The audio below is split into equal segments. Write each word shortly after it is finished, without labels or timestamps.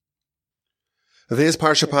This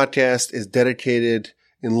Parsha podcast is dedicated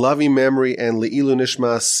in loving memory and Le'ilu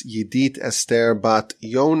Nishmas Yidit Esther Bat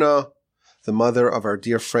Yona, the mother of our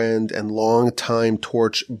dear friend and longtime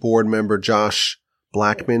Torch board member Josh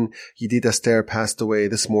Blackman. Yidit Esther passed away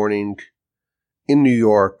this morning in New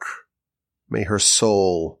York. May her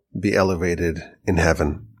soul be elevated in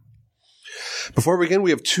heaven. Before we begin,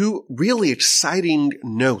 we have two really exciting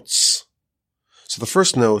notes. So the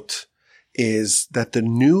first note is that the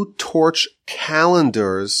new Torch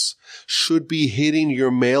calendars should be hitting your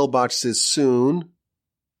mailboxes soon.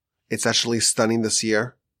 It's actually stunning this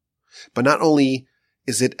year. But not only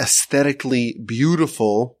is it aesthetically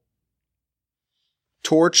beautiful,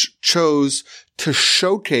 Torch chose to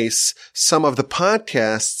showcase some of the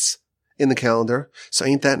podcasts in the calendar. So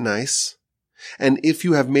ain't that nice? And if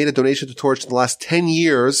you have made a donation to Torch in the last 10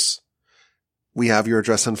 years, we have your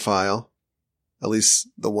address on file. At least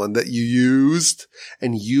the one that you used,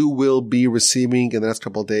 and you will be receiving in the next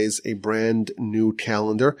couple of days a brand new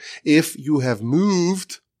calendar. If you have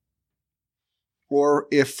moved, or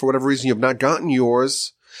if for whatever reason you have not gotten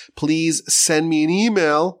yours, please send me an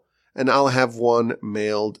email and I'll have one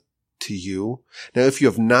mailed to you. Now, if you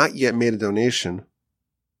have not yet made a donation,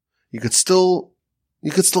 you could still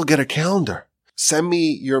get a calendar. Send me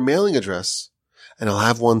your mailing address and I'll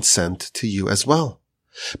have one sent to you as well.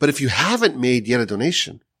 But if you haven't made yet a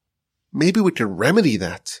donation, maybe we could remedy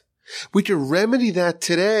that. We could remedy that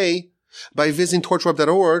today by visiting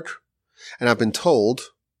torchweb.org. And I've been told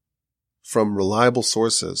from reliable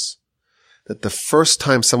sources that the first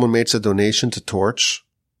time someone makes a donation to Torch,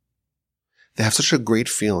 they have such a great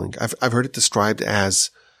feeling. I've heard it described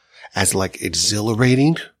as like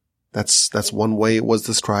exhilarating. That's one way it was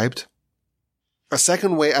described. A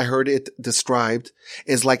second way I heard it described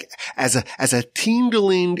is like as a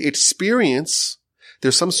tingling experience.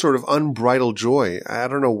 There's some sort of unbridled joy. I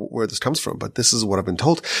don't know where this comes from, but this is what I've been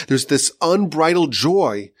told. There's this unbridled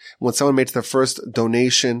joy when someone makes their first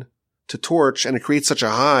donation to Torch, and it creates such a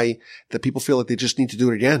high that people feel like they just need to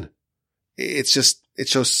do it again. It's just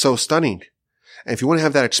so stunning. And if you want to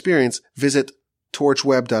have that experience, visit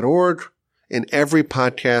torchweb.org. In every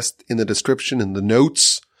podcast, in the description, in the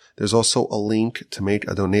notes, there's also a link to make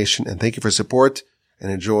a donation. And thank you for support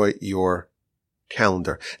and enjoy your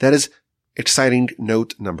calendar. That is exciting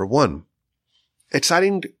note number one.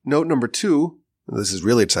 Exciting note number two. This is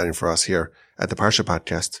really exciting for us here at the Parsha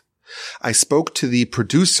podcast. I spoke to the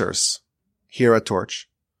producers here at Torch,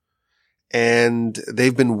 and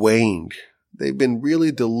they've been weighing. They've been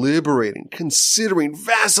really deliberating, considering,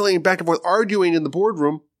 vacillating back and forth, arguing in the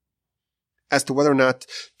boardroom as to whether or not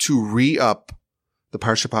to re-up the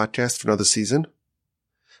Parsha podcast for another season.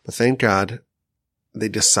 But thank God they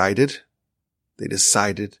decided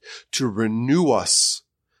to renew us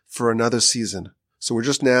for another season. So we're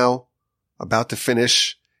just now about to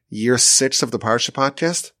finish year 6 of the Parsha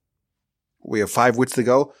podcast. We have 5 weeks to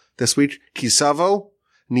go this week. Ki Savo,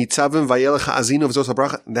 Nitzavim Vayelech Ha'azinu V'zos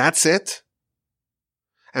HaBracha. That's it.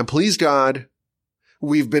 And please God,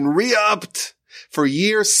 we've been re-upped for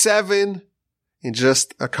year 7 in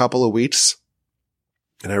just a couple of weeks.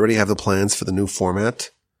 And I already have the plans for the new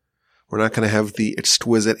format. We're not going to have the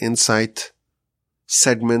exquisite insight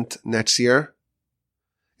segment next year.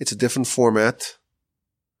 It's a different format.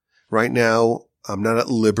 Right now, I'm not at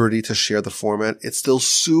liberty to share the format. It's still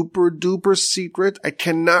super duper secret. I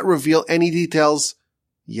cannot reveal any details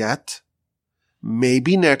yet.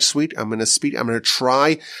 Maybe next week I'm going to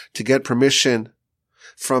try to get permission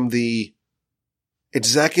from the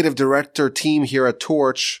executive director team here at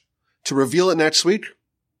Torch to reveal it next week.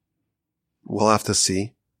 We'll have to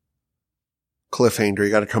see. Cliffhanger, you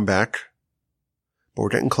got to come back. But we're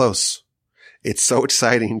getting close. It's so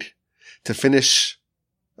exciting to finish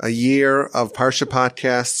a year of Parsha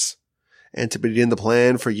podcasts and to begin the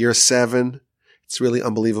plan for year 7. It's really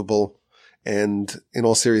unbelievable. And in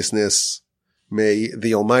all seriousness, may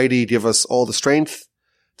the Almighty give us all the strength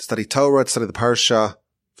to study Torah, to study the Parsha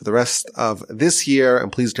for the rest of this year,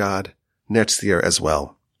 and please God, next year as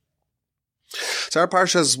well. So our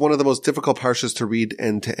Parsha is one of the most difficult Parshas to read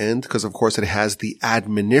end to end because, of course, it has the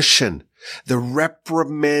admonition, the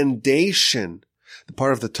reprimandation, the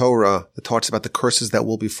part of the Torah that talks about the curses that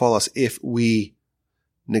will befall us if we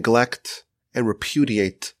neglect and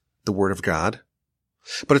repudiate the Word of God.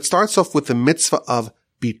 But it starts off with the mitzvah of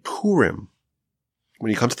bikurim.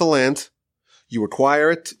 When you come to the land, you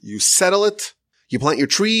acquire it, you settle it, you plant your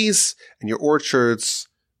trees and your orchards,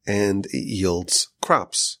 and it yields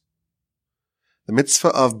crops. The mitzvah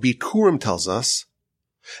of bikurim tells us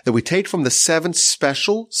that we take from the 7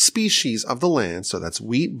 special species of the land, so that's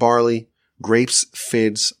wheat, barley, grapes,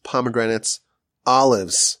 figs, pomegranates,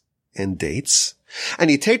 olives, and dates.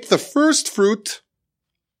 And you take the first fruit,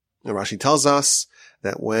 and Rashi tells us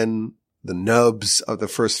that when the nubs of the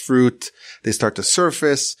first fruit, they start to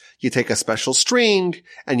surface, you take a special string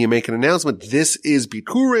and you make an announcement, this is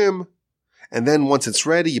Bikurim. And then once it's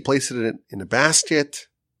ready, you place it in a basket.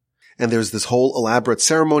 And there's this whole elaborate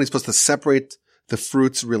ceremony. You're supposed to separate the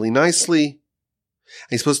fruits really nicely.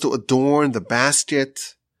 And you're supposed to adorn the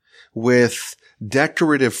basket with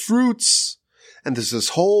decorative fruits. And there's this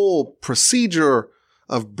whole procedure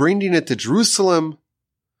of bringing it to Jerusalem.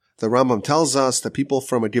 The Rambam tells us that people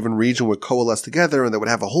from a given region would coalesce together and they would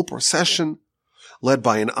have a whole procession led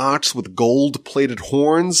by an ox with gold-plated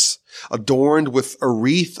horns, adorned with a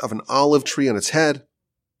wreath of an olive tree on its head.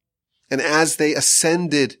 And as they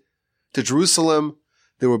ascended to Jerusalem,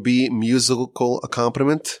 there would be musical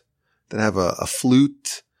accompaniment. They'd have a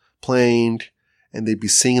flute playing, and they'd be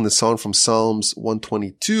singing the song from Psalms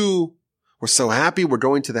 122. We're so happy we're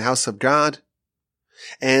going to the house of God.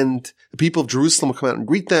 And the people of Jerusalem would come out and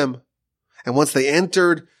greet them. And once they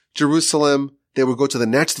entered Jerusalem, they would go to the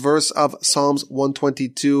next verse of Psalms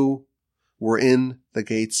 122. We're in the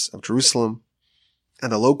gates of Jerusalem.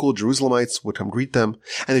 And the local Jerusalemites would come greet them.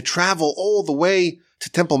 And they travel all the way to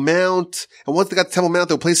Temple Mount. And once they got to Temple Mount,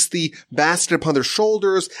 they'll place the basket upon their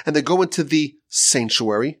shoulders and they go into the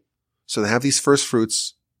sanctuary. So they have these first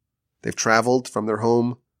fruits. They've traveled from their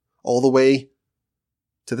home all the way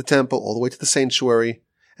to the temple, all the way to the sanctuary,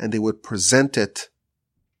 and they would present it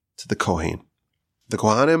to the Kohen. The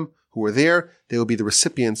Kohanim who were there, they would be the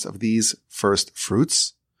recipients of these first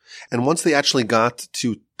fruits. And once they actually got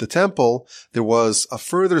to the temple, there was a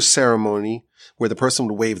further ceremony where the person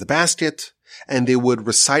would wave the basket, and they would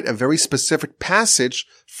recite a very specific passage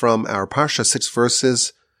from our Parsha, 6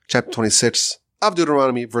 verses, chapter 26 of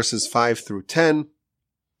Deuteronomy, verses 5 through 10.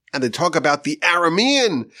 And they talk about the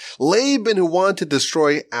Aramean, Laban, who wanted to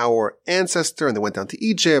destroy our ancestor, and they went down to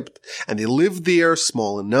Egypt, and they lived there,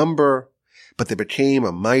 small in number, but they became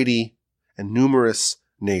a mighty and numerous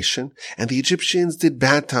nation. And the Egyptians did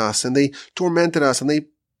bad to us, and they tormented us, and they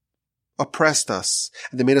oppressed us,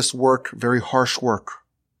 and they made us work very harsh work.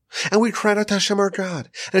 And we cried out to Hashem our God,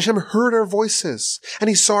 and Hashem heard our voices, and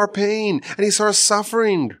He saw our pain, and He saw our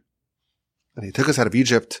suffering. And He took us out of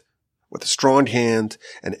Egypt with a strong hand,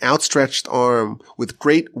 an outstretched arm, with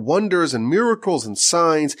great wonders and miracles and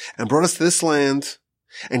signs, and brought us to this land,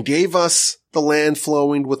 and gave us the land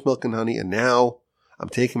flowing with milk and honey. And now I'm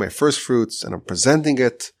taking my first fruits, and I'm presenting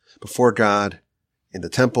it before God in the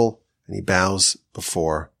temple, and he bows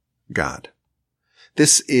before God.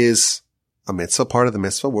 This is a mitzvah, part of the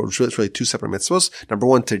mitzvah. Well, it's really two separate mitzvahs. Number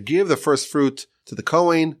one, to give the first fruit to the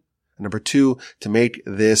Kohen. And number two, to make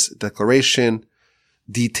this declaration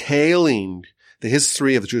detailing the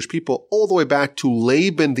history of the Jewish people all the way back to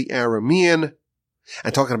Laban the Aramean,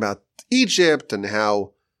 and talking about Egypt and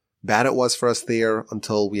how bad it was for us there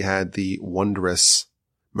until we had the wondrous,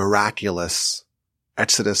 miraculous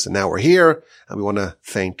Exodus. And now we're here, and we want to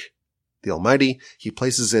thank the Almighty. He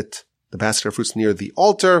places it, the basket of fruits, near the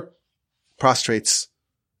altar, prostrates,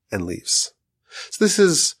 and leaves. So this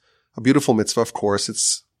is a beautiful mitzvah, of course.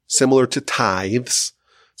 It's similar to tithes.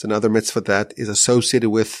 It's another mitzvah that is associated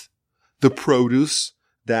with the produce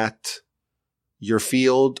that your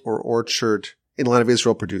field or orchard in the land of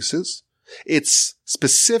Israel produces. It's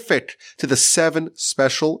specific to the 7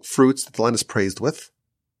 special fruits that the land is praised with.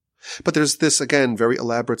 But there's this, again, very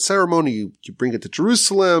elaborate ceremony. You bring it to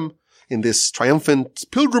Jerusalem in this triumphant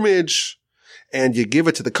pilgrimage, and you give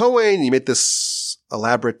it to the Kohen. You make this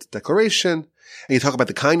elaborate declaration, and you talk about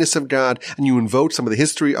the kindness of God, and you invoke some of the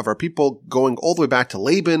history of our people going all the way back to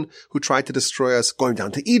Laban, who tried to destroy us, going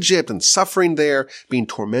down to Egypt and suffering there, being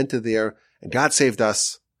tormented there, and God saved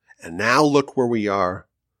us. And now look where we are.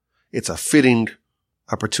 It's a fitting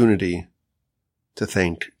opportunity to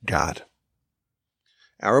thank God.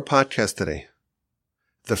 Our podcast today,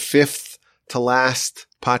 the 5th to last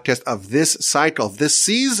podcast of this cycle, this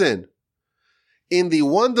season, in the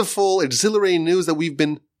wonderful, exhilarating news that we've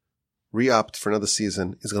been re-upped for another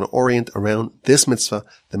season, is going to orient around this mitzvah,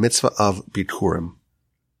 the mitzvah of Bikurim.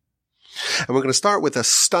 And we're going to start with a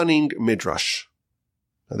stunning midrash.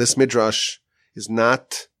 Now, this midrash is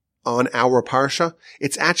not on our Parsha.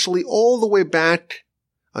 It's actually all the way back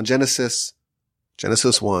on Genesis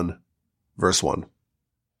 1, verse 1.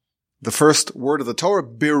 The first word of the Torah,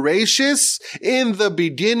 Bereshis, in the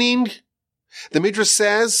beginning. The Midrash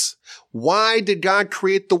says, why did God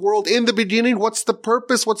create the world in the beginning? What's the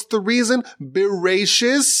purpose? What's the reason?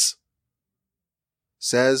 Bereshis,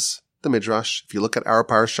 says the Midrash. If you look at our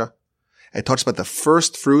Parsha, it talks about the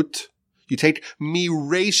first fruit. You take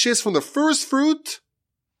Mireshis from the first fruit,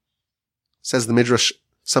 says the Midrash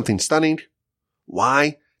something stunning.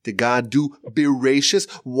 Why did God do Bereshis?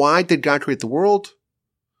 Why did God create the world?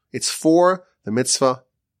 It's for the mitzvah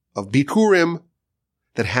of Bikurim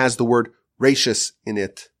that has the word Rashis in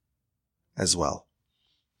it as well.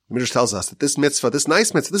 The Midrash tells us that this mitzvah, this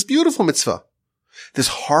nice mitzvah, this beautiful mitzvah, this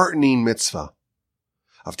heartening mitzvah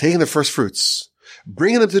of taking the first fruits,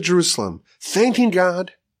 bringing them to Jerusalem, thanking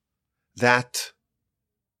God, that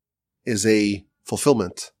is a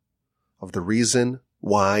fulfillment of the reason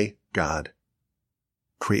why God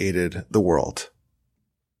created the world.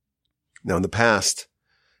 Now, in the past,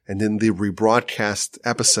 and in the rebroadcast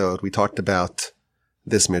episode, we talked about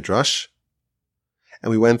this midrash,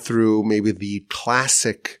 and we went through maybe the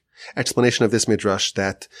classic explanation of this midrash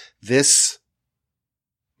that this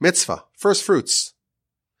mitzvah, first fruits,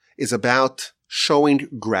 is about showing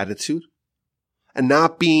gratitude and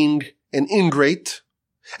not being an ingrate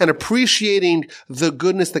and appreciating the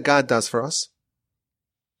goodness that God does for us.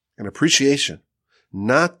 An appreciation,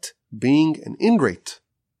 not being an ingrate,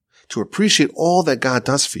 to appreciate all that God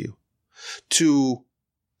does for you, to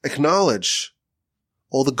acknowledge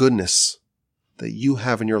all the goodness that you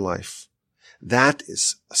have in your life. That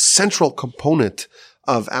is a central component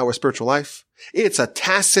of our spiritual life. It's a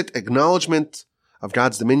tacit acknowledgement of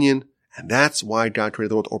God's dominion, and that's why God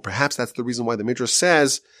created the world. Or perhaps that's the reason why the Midrash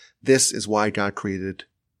says this is why God created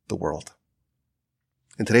the world.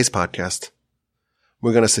 In today's podcast,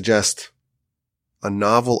 we're going to suggest a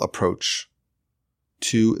novel approach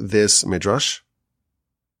to this midrash,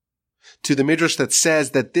 to the midrash that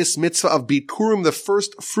says that this mitzvah of Bikurim, the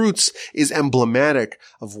first fruits, is emblematic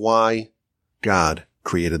of why God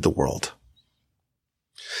created the world.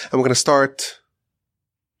 And we're going to start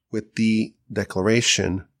with the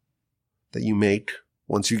declaration that you make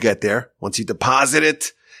once you get there, once you deposit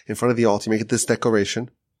it in front of the altar, you make it this declaration.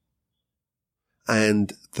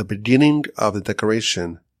 And the beginning of the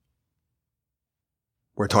declaration,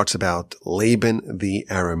 where it talks about Laban the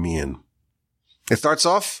Aramean. It starts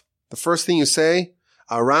off, the first thing you say,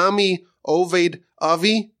 Arami Oved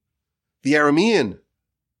Avi, the Aramean,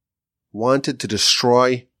 wanted to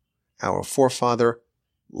destroy our forefather.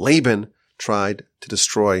 Laban tried to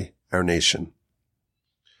destroy our nation.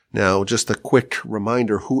 Now, just a quick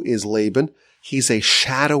reminder, who is Laban? He's a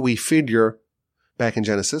shadowy figure back in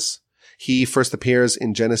Genesis. He first appears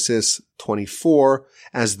in Genesis 24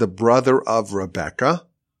 as the brother of Rebekah.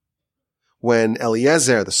 When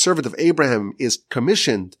Eliezer, the servant of Abraham, is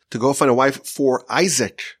commissioned to go find a wife for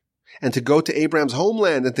Isaac and to go to Abraham's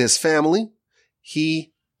homeland and to his family,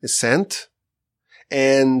 he is sent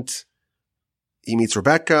and he meets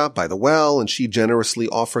Rebekah by the well, and she generously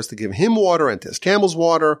offers to give him water and to his camels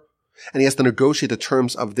water. And he has to negotiate the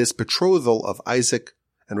terms of this betrothal of Isaac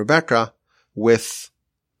and Rebekah with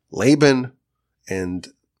Laban and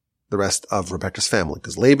the rest of Rebekah's family,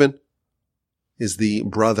 because Laban is the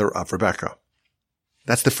brother of Rebekah.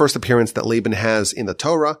 That's the first appearance that Laban has in the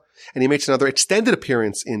Torah, and he makes another extended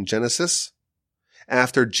appearance in Genesis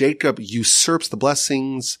after Jacob usurps the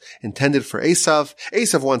blessings intended for Esav.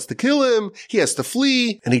 Esav wants to kill him, he has to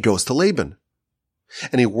flee, and he goes to Laban.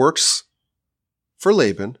 And he works for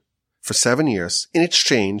Laban for 7 years in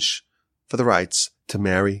exchange for the rights to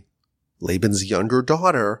marry Laban's younger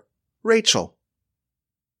daughter, Rachel.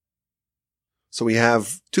 So we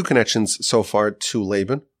have two connections so far to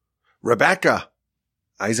Laban. Rebekah,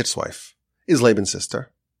 Isaac's wife, is Laban's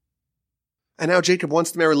sister. And now Jacob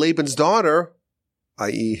wants to marry Laban's daughter,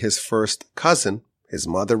 i.e. his first cousin. His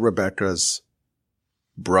mother, Rebekah's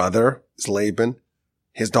brother, is Laban.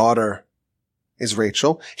 His daughter is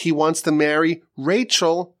Rachel. He wants to marry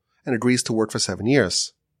Rachel and agrees to work for 7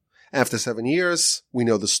 years. After 7 years, we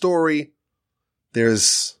know the story.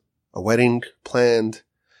 There's a wedding planned,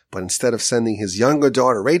 but instead of sending his younger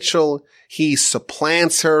daughter, Rachel, he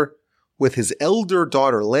supplants her with his elder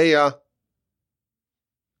daughter, Leah.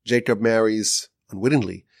 Jacob marries,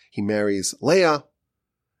 unwittingly, he marries Leah.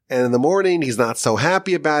 And in the morning, he's not so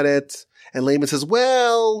happy about it. And Laban says,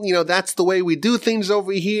 well, that's the way we do things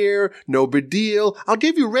over here. No big deal. I'll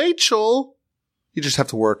give you Rachel. You just have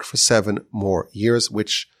to work for 7 more years,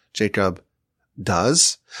 which Jacob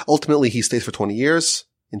does. Ultimately, he stays for 20 years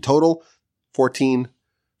in total, 14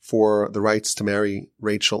 for the rights to marry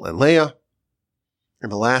Rachel and Leah,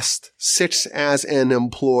 and the last 6 as an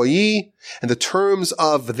employee. And the terms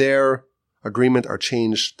of their agreement are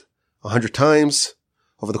changed 100 times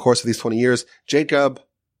over the course of these 20 years. Jacob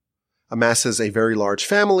amasses a very large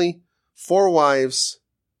family, 4 wives,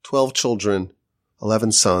 12 children,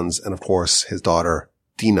 11 sons, and of course his daughter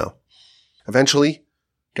Dinah. Eventually,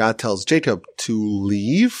 God tells Jacob to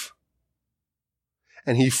leave,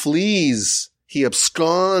 and he flees. He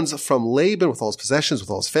absconds from Laban with all his possessions, with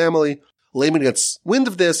all his family. Laban gets wind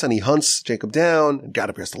of this and he hunts Jacob down. And God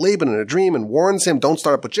appears to Laban in a dream and warns him, don't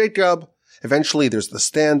start up with Jacob. Eventually there's the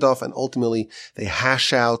standoff and ultimately they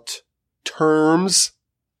hash out terms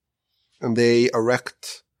and they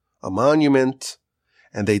erect a monument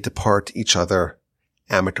and they depart each other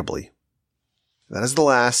amicably. That is the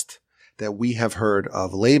last that we have heard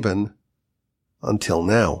of Laban until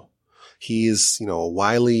now. He is, a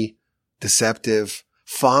wily, deceptive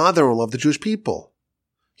father-in-law of the Jewish people.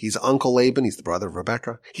 He's Uncle Laban. He's the brother of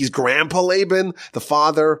Rebekah. He's Grandpa Laban, the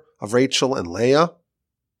father of Rachel and Leah.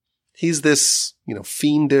 He's this,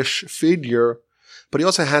 fiendish figure, but he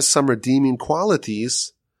also has some redeeming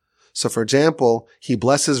qualities. So, for example, he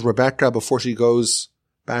blesses Rebekah before she goes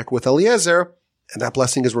back with Eliezer, and that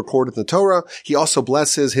blessing is recorded in the Torah. He also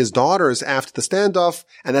blesses his daughters after the standoff,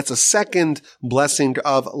 and that's a second blessing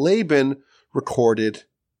of Laban recorded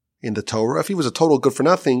in the Torah. If he was a total good for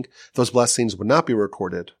nothing, those blessings would not be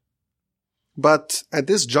recorded. But at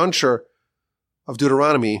this juncture of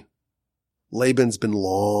Deuteronomy, Laban's been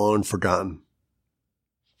long forgotten.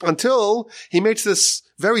 Until he makes this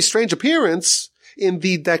very strange appearance in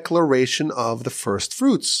the declaration of the first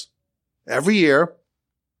fruits. Every year,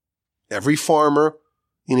 every farmer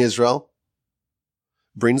in Israel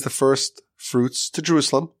brings the first fruits to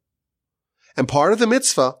Jerusalem. And part of the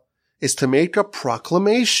mitzvah is to make a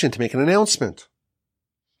proclamation, to make an announcement.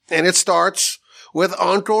 And it starts with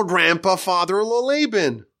Uncle, Grandpa, Father-in-law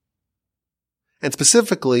Laban. And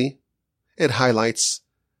specifically, it highlights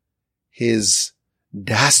his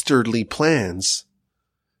dastardly plans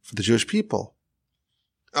for the Jewish people.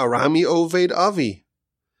 Arami Oved Avi.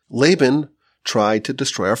 Laban tried to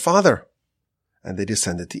destroy our father, and they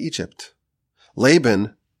descended to Egypt.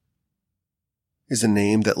 Laban is a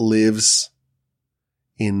name that lives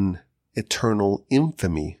in eternal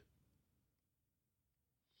infamy.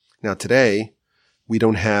 Now today, we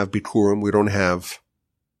don't have Bikurim, we don't have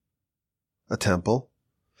a temple,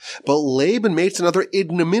 but Laban makes another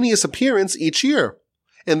ignominious appearance each year.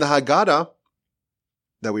 In the Haggadah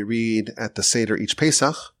that we read at the Seder each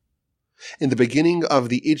Pesach, in the beginning of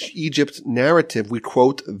the Egypt narrative, we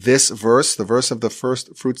quote this verse, the verse of the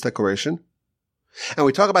first fruits declaration. And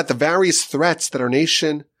we talk about the various threats that our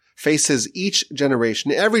nation faces each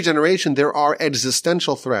generation. Every generation, there are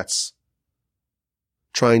existential threats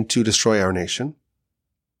trying to destroy our nation.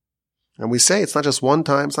 And we say it's not just one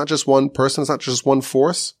time, it's not just one person, it's not just one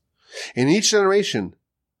force. In each generation,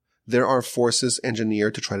 there are forces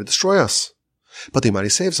engineered to try to destroy us. But the Almighty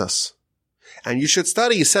saves us. And you should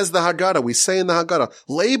study, says the Haggadah, we say in the Haggadah,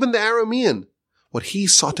 Laban the Aramean, what he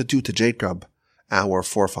sought to do to Jacob, our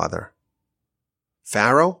forefather.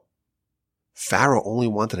 Pharaoh only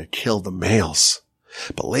wanted to kill the males.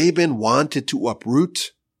 But Laban wanted to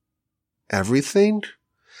uproot everything.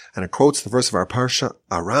 And it quotes the verse of our Parsha,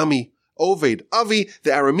 Arami, Oved, Avi,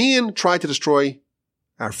 the Aramean tried to destroy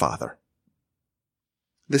our father.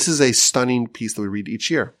 This is a stunning piece that we read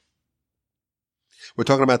each year. We're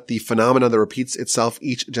talking about the phenomenon that repeats itself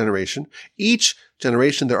each generation. Each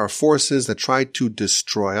generation, there are forces that try to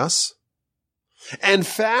destroy us. And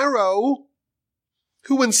Pharaoh,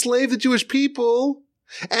 who enslaved the Jewish people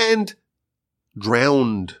and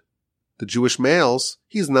drowned the Jewish males,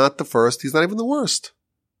 he's not the first, he's not even the worst.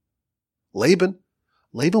 Laban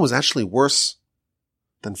was actually worse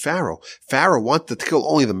than Pharaoh. Pharaoh wanted to kill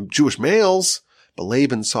only the Jewish males, but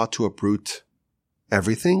Laban sought to uproot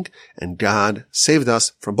everything, and God saved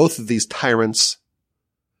us from both of these tyrants,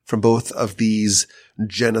 from both of these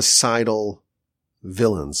genocidal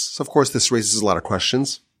villains. So, of course, this raises a lot of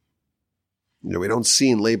questions. We don't see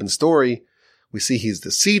in Laban's story, we see he's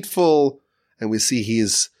deceitful, and we see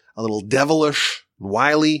he's a little devilish, and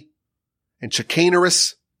wily, and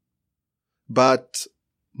chicanerous, but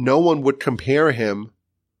no one would compare him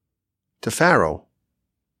to Pharaoh.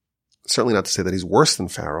 Certainly not to say that he's worse than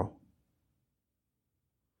Pharaoh.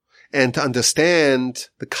 And to understand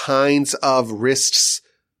the kinds of risks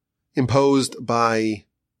imposed by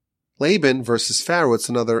Laban versus Pharaoh, it's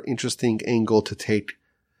another interesting angle to take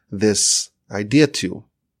this idea to.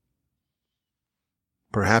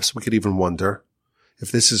 Perhaps we could even wonder, if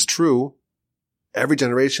this is true, every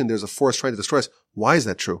generation there's a force trying to destroy us. Why is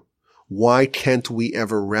that true? Why can't we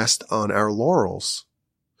ever rest on our laurels?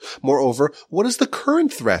 Moreover, what is the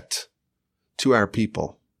current threat to our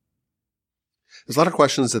people? There's a lot of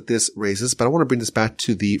questions that this raises, but I want to bring this back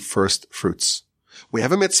to the first fruits. We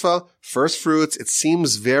have a mitzvah, first fruits. It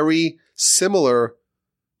seems very similar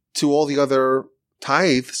to all the other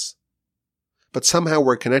tithes, but somehow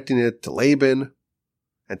we're connecting it to Laban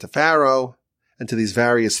and to Pharaoh and to these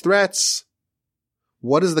various threats.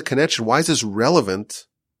 what is the connection? Why is this relevant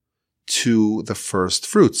to the first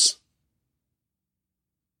fruits?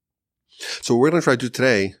 So what we're going to try to do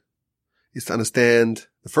today is to understand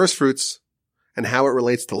the first fruits and how it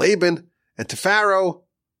relates to Laban and to Pharaoh,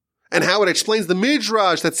 and how it explains the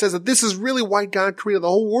Midrash that says that this is really why God created the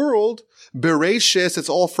whole world. Bereshis, it's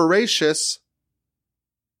all voracious.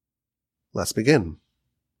 Let's begin.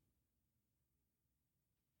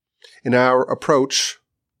 In our approach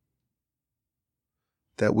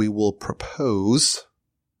that we will propose,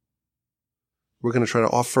 we're going to try to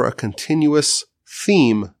offer a continuous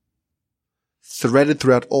theme threaded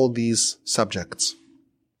throughout all these subjects.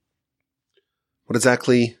 What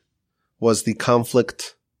exactly was the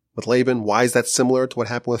conflict with Laban? Why is that similar to what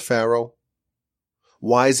happened with Pharaoh?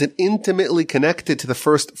 Why is it intimately connected to the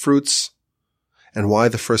first fruits? And why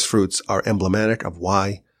the first fruits are emblematic of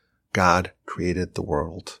why God created the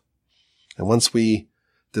world. And once we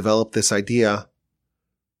develop this idea,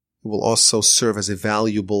 it will also serve as a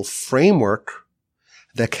valuable framework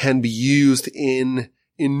that can be used in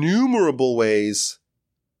innumerable ways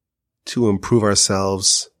to improve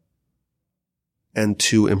ourselves and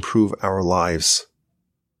to improve our lives.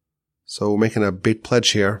 So we're making a big pledge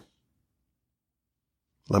here.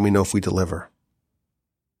 Let me know if we deliver.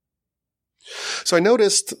 So I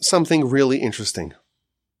noticed something really interesting.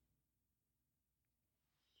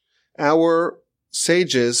 Our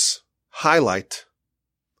sages highlight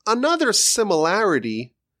another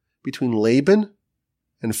similarity between Laban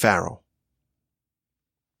and Pharaoh.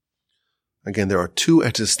 Again, there are two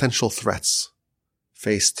existential threats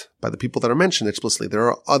faced by the people that are mentioned explicitly. There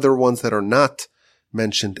are other ones that are not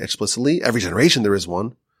mentioned explicitly. Every generation there is one.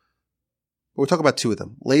 But we'll talk about two of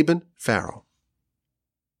them. Laban, Pharaoh.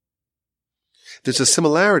 There's a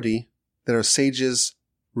similarity that our sages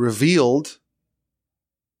revealed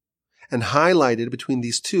and highlighted between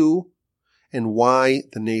these two and why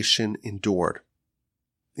the nation endured.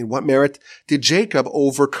 In what merit did Jacob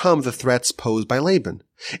overcome the threats posed by Laban?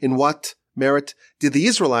 In what merit did the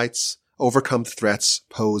Israelites overcome the threats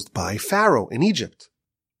posed by Pharaoh in Egypt?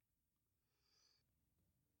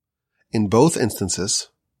 In both instances,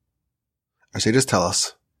 our sages tell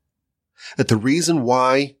us that the reason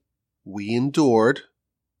why we endured,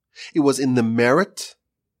 it was in the merit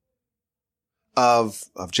of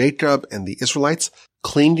Jacob and the Israelites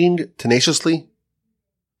clinging tenaciously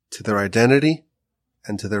to their identity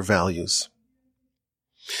and to their values.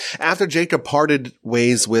 After Jacob parted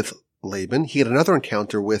ways with Laban, he had another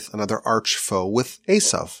encounter with another arch foe, with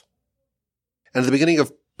Esau. And at the beginning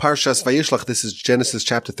of Parsha Vayishlach, this is Genesis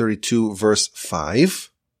chapter 32, verse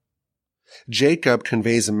 5, Jacob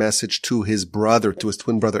conveys a message to his brother, to his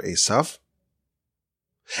twin brother Esau.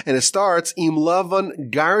 And it starts, Im Lavan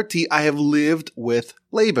Garti, I have lived with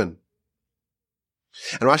Laban.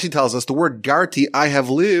 And Rashi tells us the word Garti, I have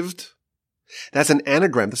lived, that's an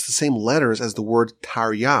anagram. That's the same letters as the word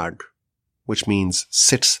Taryag, which means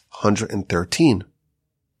 613.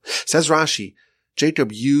 Says Rashi,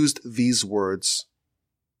 Jacob used these words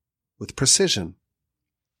with precision.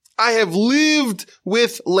 I have lived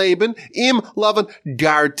with Laban, Im Lavan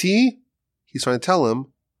Garti. He's trying to tell him,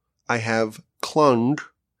 I have clung,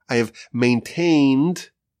 I have maintained,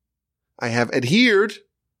 I have adhered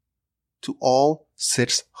to all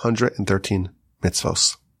 613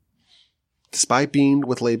 mitzvos. Despite being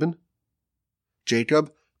with Laban,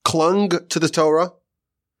 Jacob clung to the Torah,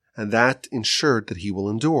 and that ensured that he will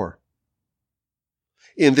endure.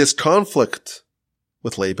 In this conflict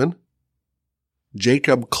with Laban,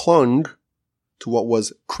 Jacob clung to what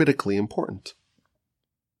was critically important.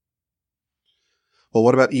 Well,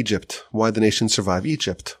 what about Egypt? Why did the nation survive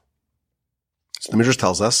Egypt? So the Midrash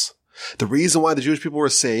tells us the reason why the Jewish people were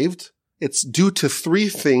saved, it's due to three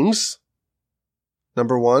things.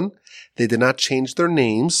 Number one, they did not change their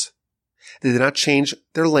names. They did not change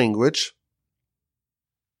their language.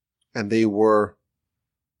 And they were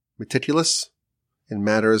meticulous in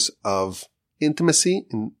matters of intimacy,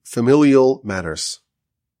 in familial matters.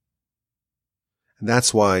 And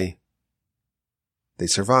that's why they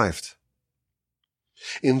survived.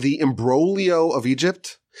 In the imbroglio of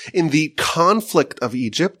Egypt, in the conflict of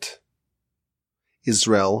Egypt,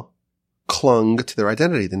 Israel clung to their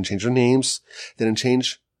identity. They didn't change their names. They didn't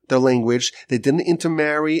change their language. They didn't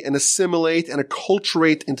intermarry and assimilate and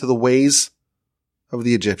acculturate into the ways of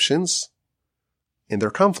the Egyptians in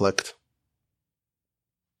their conflict.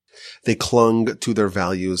 They clung to their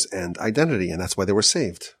values and identity, and that's why they were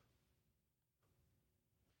saved.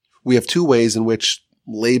 We have two ways in which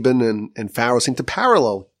Laban and Pharaoh seem to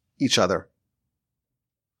parallel each other.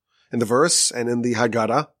 In the verse and in the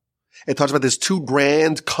Haggadah, it talks about these two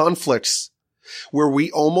grand conflicts where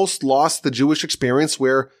we almost lost the Jewish experience,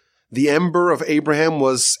 where the ember of Abraham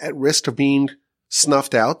was at risk of being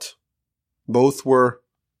snuffed out. Both were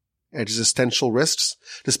existential risks,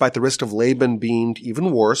 despite the risk of Laban being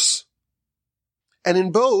even worse. And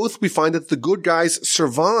in both, we find that the good guys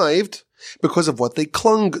survived because of what they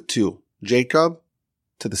clung to. Jacob,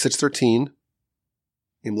 to the 613,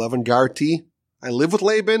 in Lavan Garti, I live with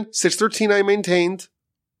Laban, 613 I maintained.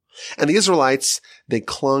 And the Israelites, they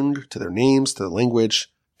clung to their names, to their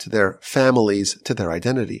language, to their families, to their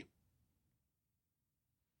identity.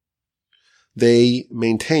 They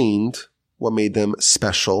maintained what made them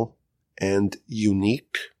special and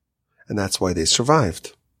unique, and that's why they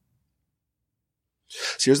survived.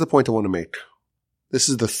 So here's the point I want to make. This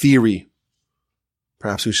is the theory,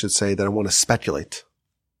 perhaps we should say, that I want to speculate.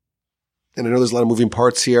 And I know there's a lot of moving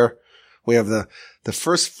parts here. We have the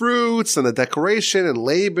first fruits and the decoration and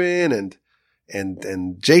Laban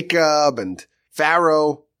and Jacob and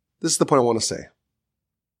Pharaoh. This is the point I want to say.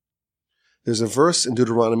 There's a verse in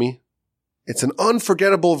Deuteronomy. It's an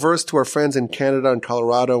unforgettable verse to our friends in Canada and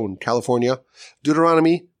Colorado and California.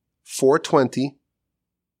 Deuteronomy 4:20.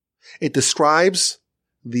 It describes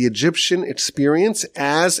the Egyptian experience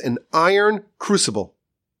as an iron crucible.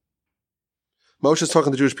 Moshe is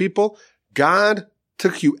talking to the Jewish people. God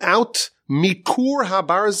took you out, mikur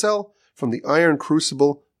habarzel, from the iron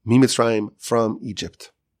crucible, mimitzrayim, from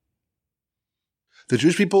Egypt. The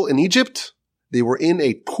Jewish people in Egypt, they were in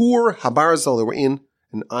a kur habarzel, they were in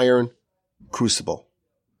an iron crucible.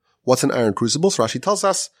 What's an iron crucible? So Rashi tells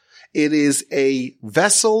us it is a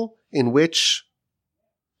vessel in which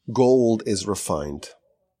gold is refined.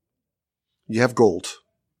 You have gold,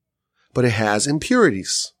 but it has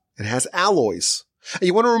impurities. It has alloys. And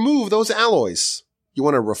you want to remove those alloys. You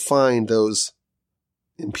want to refine those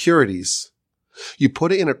impurities. You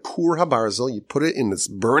put it in a kur habarzel. You put it in this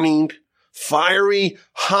burning, fiery,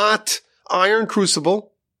 hot iron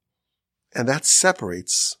crucible. And that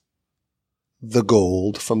separates the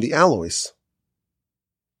gold from the alloys.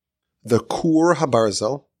 The kur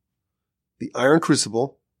habarzel, the iron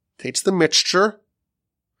crucible, takes the mixture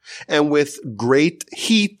and with great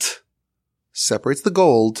heat separates the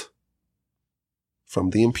gold from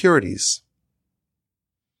the impurities.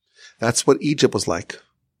 That's what Egypt was like.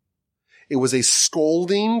 It was a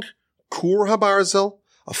scalding kur habarzel,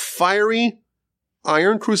 a fiery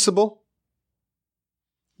iron crucible.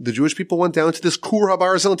 The Jewish people went down to this kur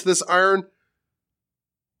habarzel, into this iron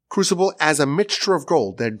crucible as a mixture of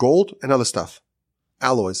gold. They had gold and other stuff,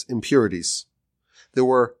 alloys, impurities. There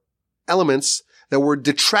were elements that were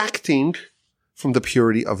detracting from the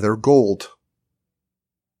purity of their gold.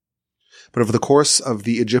 But over the course of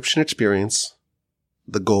the Egyptian experience,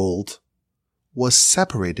 the gold was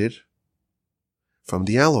separated from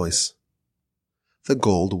the alloys. The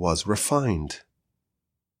gold was refined.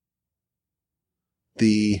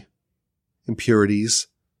 The impurities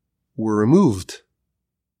were removed.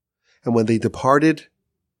 And when they departed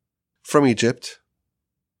from Egypt,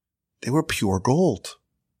 they were pure gold.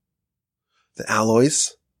 The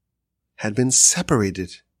alloys had been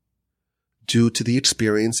separated due to the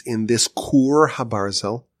experience in this kur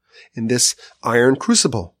habarzel, in this iron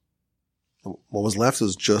crucible. What was left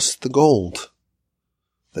was just the gold.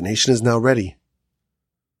 The nation is now ready.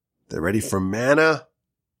 They're ready for manna,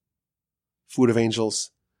 food of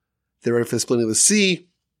angels. They're ready for the splitting of the sea.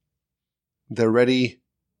 They're ready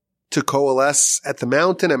to coalesce at the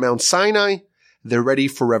mountain, at Mount Sinai. They're ready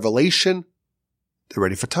for revelation. They're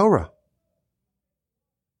ready for Torah.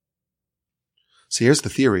 So here's the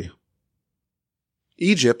theory.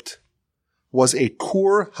 Egypt was a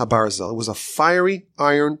kur habarzel. It was a fiery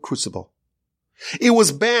iron crucible. It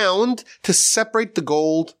was bound to separate the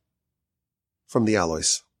gold from the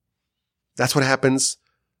alloys. That's what happens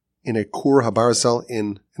in a kur habarzel,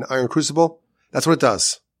 in an iron crucible. That's what it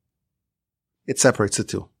does. It separates the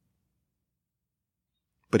two.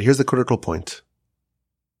 But here's the critical point.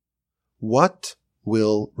 What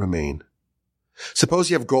will remain? Suppose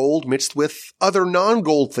you have gold mixed with other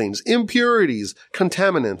non-gold things, impurities,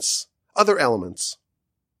 contaminants, other elements.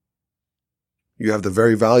 You have the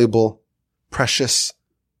very valuable, precious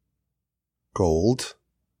gold,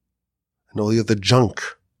 and all you have the junk.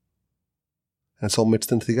 And it's all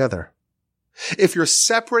mixed in together. If you're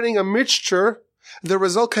separating a mixture, the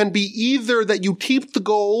result can be either that you keep the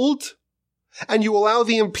gold and you allow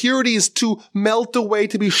the impurities to melt away,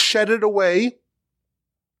 to be shedded away.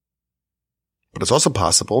 But it's also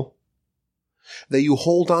possible that you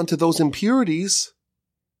hold on to those impurities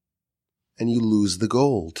and you lose the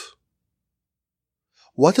gold.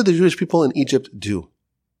 What did the Jewish people in Egypt do?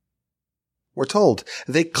 We're told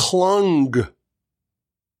they clung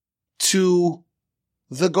to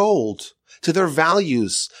the gold, to their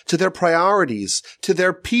values, to their priorities, to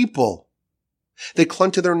their people. They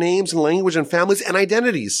clung to their names and language and families and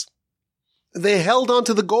identities. They held on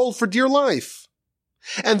to the gold for dear life.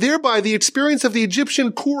 And thereby the experience of the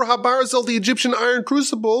Egyptian Kur HaBarzel, the Egyptian iron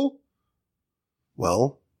crucible,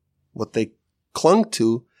 well, what they clung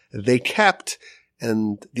to, they kept,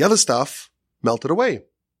 and the other stuff melted away.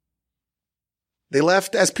 They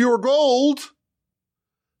left as pure gold.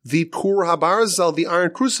 The Kur HaBarzel, the iron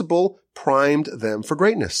crucible, primed them for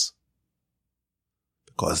greatness.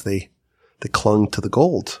 Because they clung to the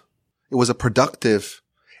gold. It was a productive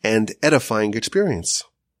and edifying experience.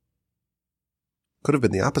 Could have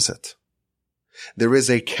been the opposite. There is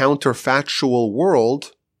a counterfactual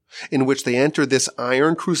world in which they enter this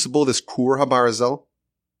iron crucible, this Kur HaBarzel,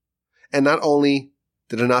 and not only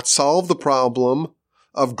did it not solve the problem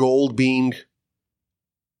of gold being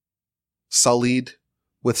sullied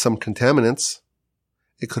with some contaminants,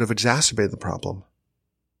 it could have exacerbated the problem.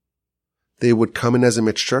 They would come in as a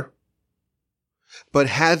mixture. But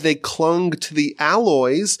had they clung to the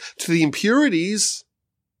alloys, to the impurities,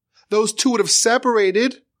 those two would have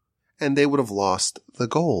separated and they would have lost the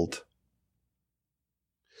gold.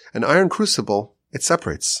 An iron crucible, it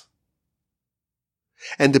separates.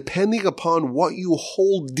 And depending upon what you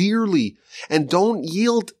hold dearly and don't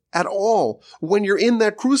yield at all, when you're in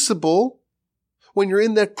that crucible, when you're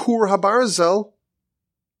in that Kur HaBarzel,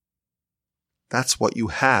 that's what you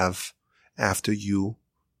have after you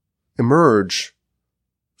emerge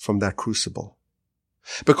from that crucible.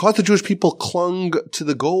 Because the Jewish people clung to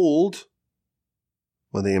the gold,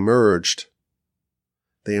 when they emerged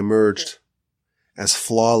as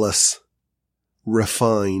flawless,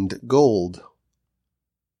 refined gold.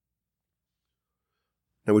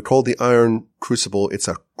 Now we call the iron crucible, it's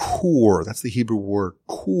a kur. That's the Hebrew word,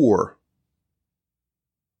 kur.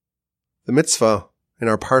 The mitzvah in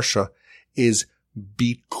our Parsha is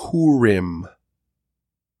bikurim.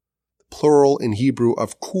 The plural in Hebrew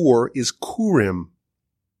of kur is kurim.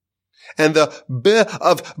 And the b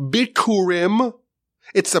of bikurim,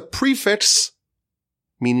 it's a prefix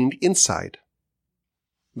meaning inside.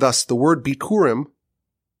 Thus, the word bikurim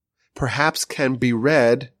perhaps can be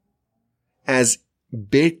read as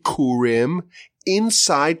bikurim,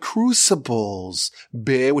 inside crucibles.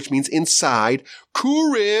 Be, which means inside.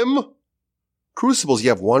 Kurim, crucibles. You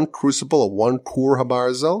have one crucible of one Kur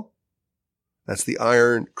HaBarzel. That's the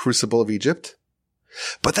iron crucible of Egypt.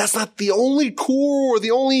 But that's not the only kur, or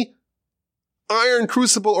the only iron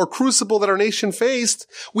crucible or crucible that our nation faced.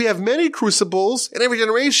 We have many crucibles. In every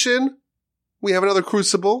generation, we have another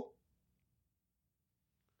crucible.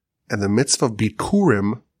 And the mitzvah of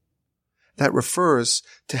bikurim, that refers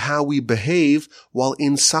to how we behave while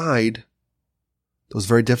inside those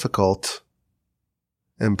very difficult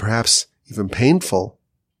and perhaps even painful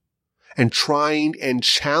and trying and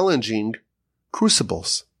challenging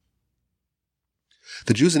crucibles.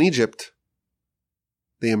 The Jews in Egypt,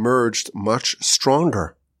 they emerged much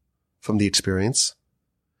stronger from the experience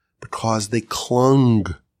because they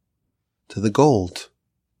clung to the gold.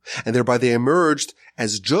 And thereby they emerged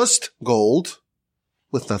as just gold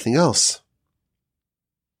with nothing else.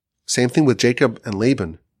 Same thing with Jacob and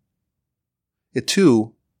Laban. It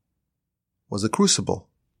too was a crucible.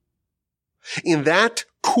 In that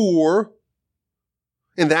kur,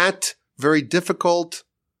 in that very difficult,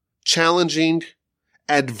 challenging,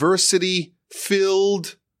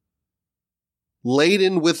 adversity-filled,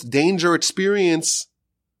 laden with danger experience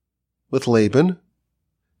with Laban,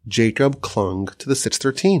 Jacob clung to the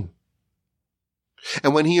 613.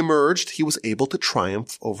 And when he emerged, he was able to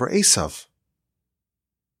triumph over Esav.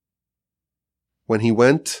 When he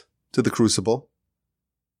went to the crucible,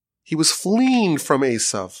 he was fleeing from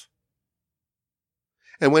Esav.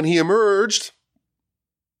 And when he emerged,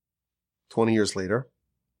 20 years later,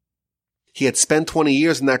 he had spent 20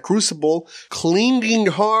 years in that crucible, clinging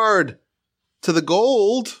hard to the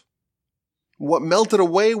gold. What melted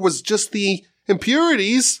away was just the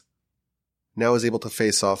impurities. Now is able to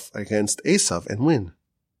face off against Esav and win.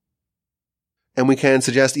 And we can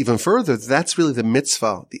suggest even further, that's really the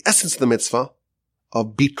mitzvah, the essence of the mitzvah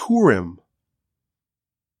of bikurim.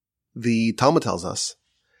 The Talmud tells us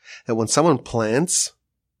that when someone plants,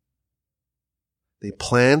 they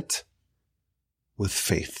plant with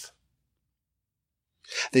faith.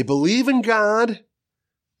 They believe in God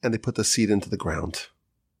and they put the seed into the ground.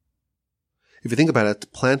 If you think about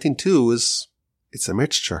it, planting too it's a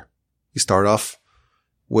mixture. You start off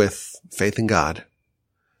with faith in God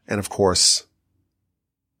and, of course,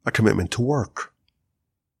 a commitment to work.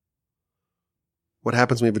 What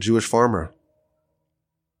happens when you have a Jewish farmer?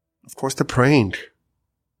 Of course, they're praying.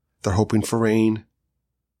 They're hoping for rain,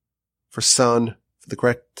 for sun, for the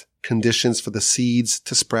correct conditions for the seeds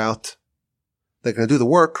to sprout. They're going to do the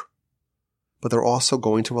work, but they're also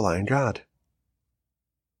going to rely on God.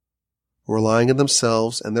 Relying on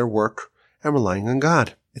themselves and their work and relying on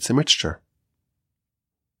God. It's a mixture.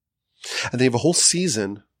 And they have a whole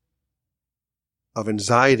season of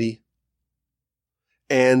anxiety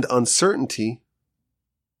and uncertainty.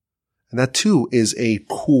 And that too is a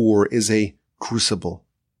crucible.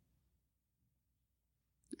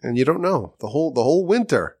 And you don't know. The whole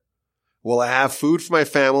winter. Will I have food for my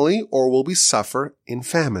family, or will we suffer in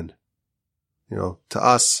famine? To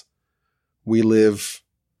us, we live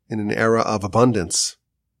in an era of abundance,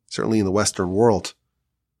 certainly in the Western world.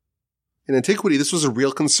 In antiquity, this was a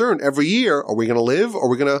real concern. Every year, are we going to live, or are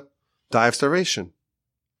we going to die of starvation?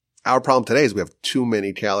 Our problem today is we have too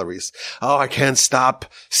many calories. Oh, I can't stop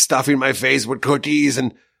stuffing my face with cookies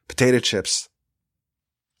and potato chips.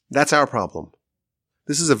 That's our problem.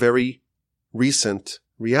 This is a very recent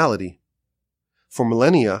reality. For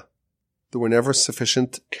millennia, there were never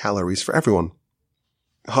sufficient calories for everyone.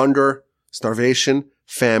 Hunger, starvation,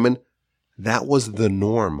 famine, that was the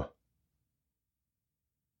norm.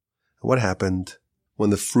 What happened when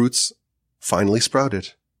the fruits finally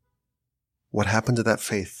sprouted? What happened to that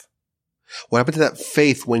faith? What happened to that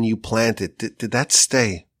faith when you planted? Did that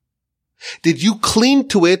stay? Did you cling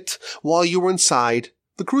to it while you were inside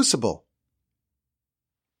the crucible?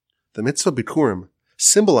 The mitzvah Bikurim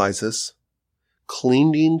symbolizes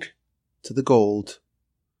clinging to the gold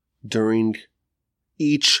during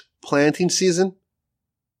each planting season,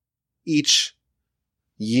 each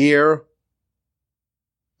year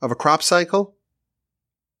of a crop cycle.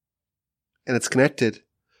 And it's connected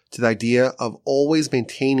to the idea of always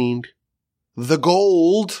maintaining the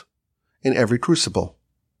gold in every crucible.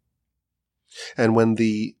 And when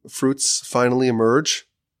the fruits finally emerge,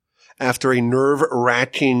 after a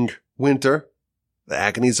nerve-wracking winter, the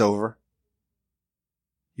agony's over.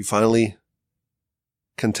 You finally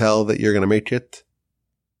can tell that you're going to make it.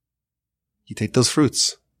 You take those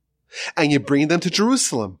fruits and you bring them to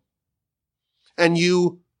Jerusalem. And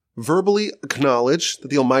you verbally acknowledge that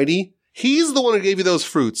the Almighty, He's the one who gave you those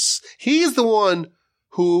fruits. He's the one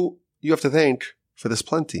who you have to thank for this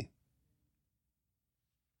plenty.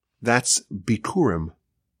 That's Bikurim.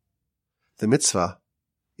 The mitzvah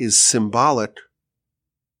is symbolic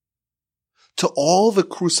to all the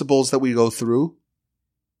crucibles that we go through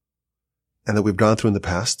and that we've gone through in the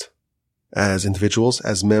past as individuals,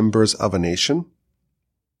 as members of a nation.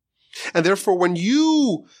 And therefore, when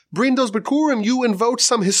you bring those Bikurim, you invoke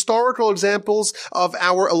some historical examples of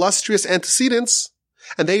our illustrious antecedents,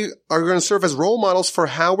 and they are going to serve as role models for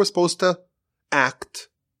how we're supposed to act.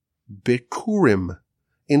 Bikurim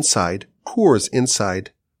inside, kurs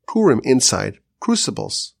inside, Kurim inside,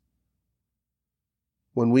 crucibles.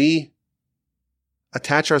 When we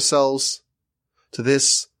attach ourselves to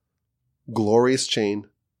this glorious chain,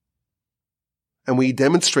 and we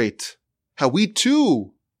demonstrate how we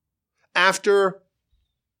too, after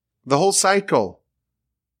the whole cycle,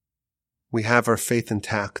 we have our faith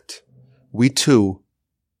intact. We too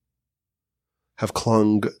have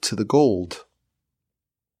clung to the gold.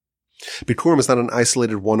 Bikurim is not an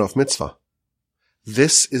isolated one-off mitzvah.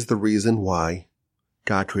 This is the reason why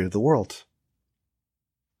God created the world.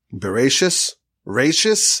 Bereshis,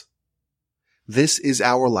 Rashis, this is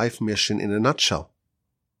our life mission in a nutshell.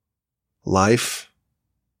 Life,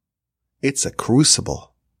 it's a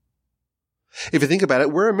crucible. If you think about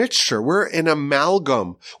it, we're a mixture. We're an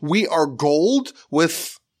amalgam. We are gold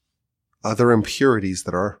with other impurities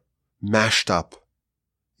that are mashed up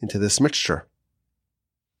into this mixture.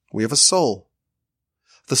 We have a soul.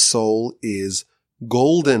 The soul is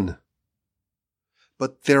golden.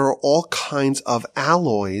 But there are all kinds of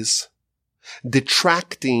alloys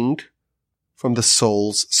detracting from the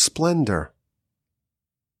soul's splendor.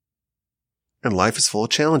 And life is full of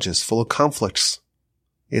challenges, full of conflicts.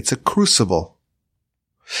 It's a crucible.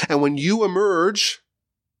 And when you emerge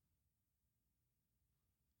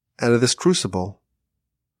out of this crucible,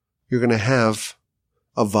 you're going to have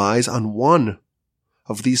a vise on one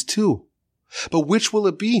of these two. But which will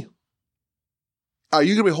it be? Are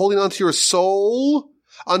you going to be holding on to your soul,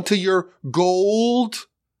 onto your gold?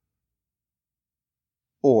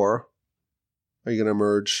 Or are you going to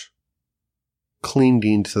emerge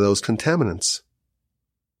clinging to those contaminants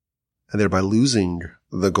and thereby losing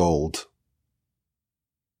the gold?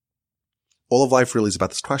 All of life really is about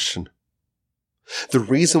this question. The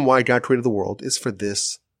reason why God created the world is for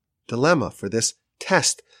this dilemma, for this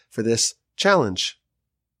test, for this challenge.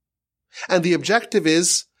 And the objective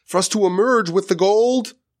is for us to emerge with the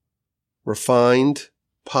gold refined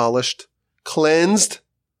polished, cleansed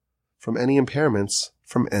from any impairments,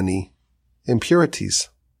 from any impurities.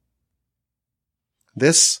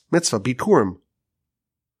 This mitzvah, Bikurim,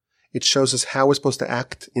 it shows us how we're supposed to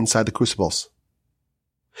act inside the crucibles.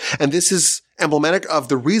 And this is emblematic of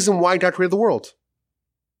the reason why God created the world.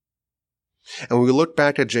 And when we look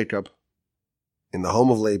back at Jacob in the home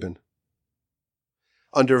of Laban,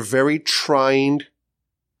 under very trying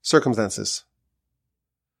circumstances,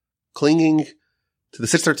 clinging to the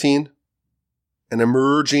 613 and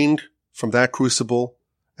emerging from that crucible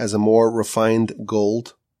as a more refined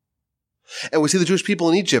gold. And we see the Jewish people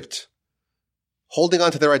in Egypt holding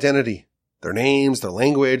on to their identity, their names, their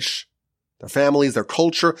language, their families, their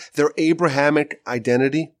culture, their Abrahamic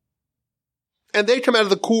identity. And they come out of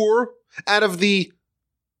the core, out of the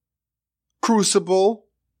crucible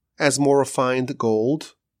as more refined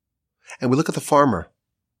gold. And we look at the farmer,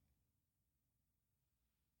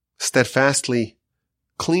 steadfastly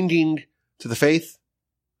clinging to the faith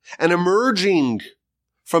and emerging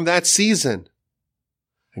from that season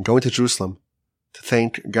and going to Jerusalem to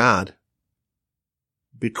thank God.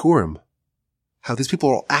 Bikurim, how these people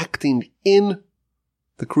are acting in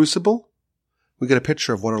the crucible, we get a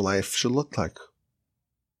picture of what our life should look like.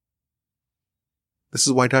 This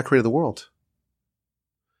is why God created the world.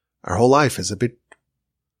 Our whole life is a big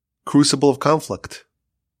crucible of conflict.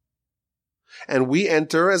 And we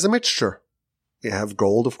enter as a mixture. We have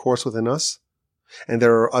gold, of course, within us. And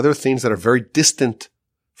there are other things that are very distant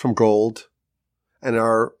from gold and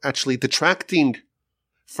are actually detracting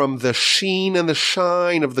from the sheen and the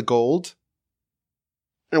shine of the gold.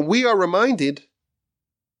 And we are reminded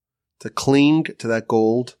to cling to that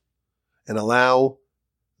gold and allow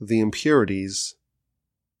the impurities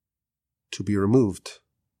to be removed.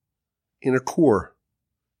 In a core,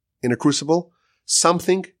 in a crucible,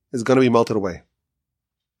 something is going to be melted away.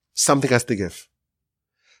 Something has to give.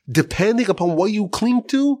 Depending upon what you cling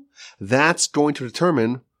to, that's going to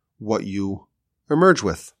determine what you emerge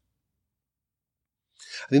with.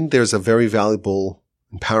 I think there's a very valuable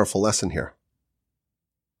and powerful lesson here.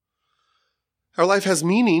 Our life has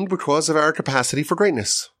meaning because of our capacity for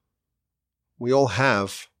greatness. We all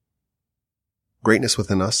have greatness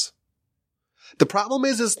within us. The problem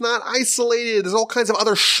is it's not isolated. There's all kinds of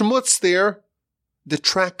other schmutz there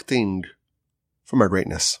detracting from our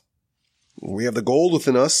greatness. We have the gold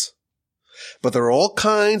within us, but there are all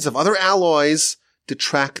kinds of other alloys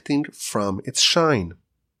detracting from its shine.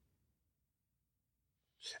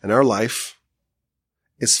 And our life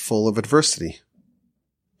is full of adversity,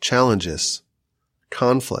 challenges,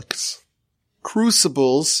 conflicts,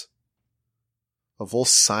 crucibles of all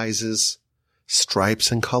sizes,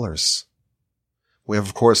 stripes, and colors. We have,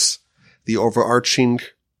 of course, the overarching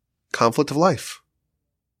conflict of life.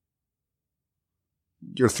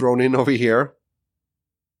 You're thrown in over here,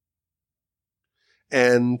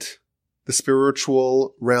 and the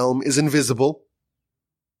spiritual realm is invisible,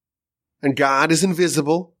 and God is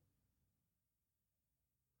invisible,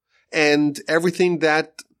 and everything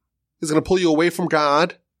that is going to pull you away from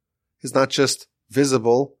God is not just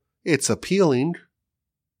visible, it's appealing.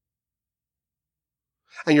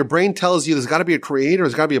 And your brain tells you there's got to be a creator,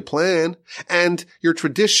 there's got to be a plan. And your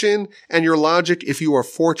tradition and your logic, if you are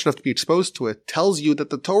fortunate enough to be exposed to it, tells you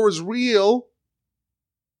that the Torah is real.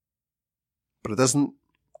 But it doesn't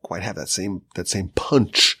quite have that same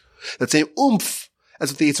punch, that same oomph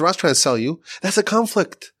as what the Yetzer Hara is trying to sell you. That's a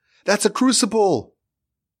conflict. That's a crucible.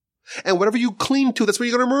 And whatever you cling to, that's what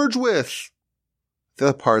you're going to merge with. The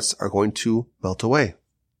other parts are going to melt away.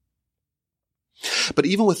 But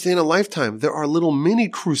even within a lifetime, there are little mini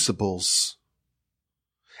crucibles.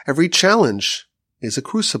 Every challenge is a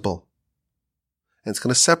crucible. And it's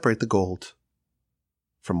going to separate the gold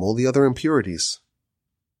from all the other impurities.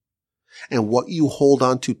 And what you hold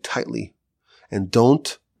on to tightly and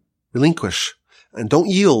don't relinquish and don't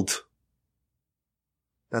yield,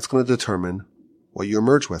 that's going to determine what you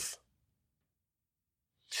emerge with.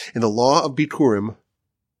 In the law of Bikurim,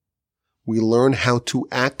 we learn how to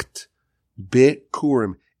act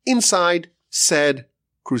Bikurim inside said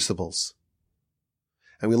crucibles.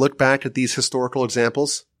 And we look back at these historical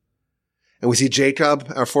examples, and we see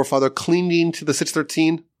Jacob, our forefather, clinging to the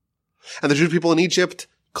 613, and the Jewish people in Egypt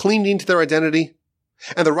clinging to their identity,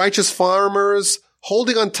 and the righteous farmers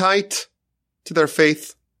holding on tight to their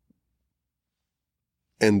faith.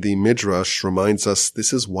 And the Midrash reminds us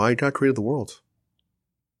this is why God created the world.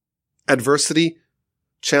 Adversity,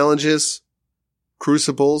 challenges,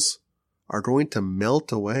 crucibles are going to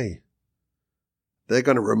melt away. They're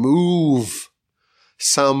going to remove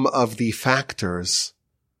some of the factors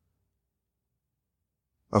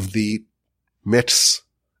of the mix,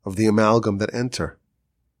 of the amalgam that enter.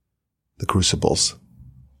 the crucibles.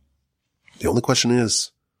 The only question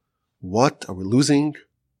is, what are we losing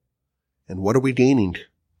and what are we gaining?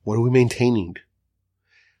 What are we maintaining?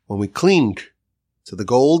 When we cling to the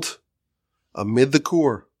gold amid the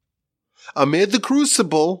core, amid the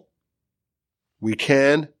crucible, we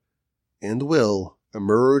can and will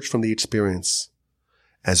emerge from the experience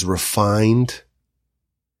as refined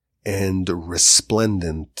and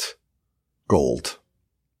resplendent gold.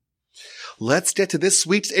 Let's get to this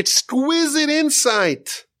week's exquisite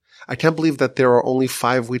insight. I can't believe that there are only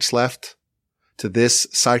 5 weeks left to this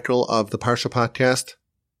cycle of the Parsha podcast.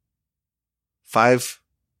 5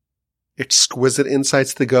 exquisite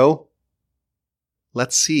insights to go.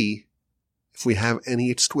 Let's see if we have any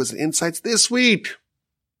exquisite insights this week.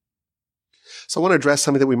 So I want to address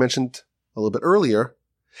something that we mentioned a little bit earlier,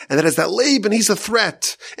 and that is that Laban, he's a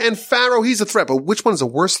threat, and Pharaoh, he's a threat. But which one is a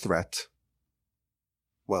worse threat?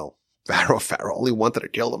 Well, Pharaoh only wanted to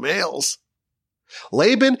kill the males.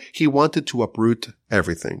 Laban, he wanted to uproot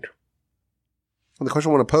everything. And the question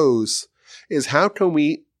I want to pose is, how can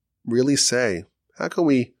we really say, how can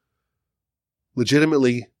we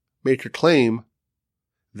legitimately make a claim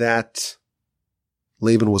that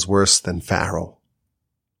Laban was worse than Pharaoh?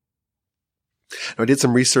 Now, I did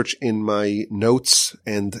some research in my notes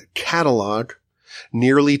and catalog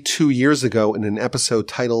nearly 2 years ago in an episode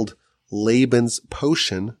titled Laban's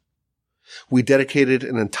Potion. We dedicated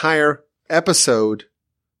an entire episode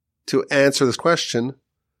to answer this question.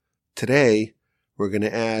 Today, we're going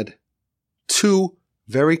to add 2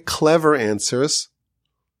 very clever answers,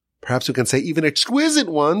 perhaps we can say even exquisite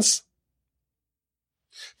ones,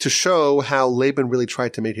 to show how Laban really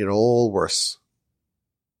tried to make it all worse.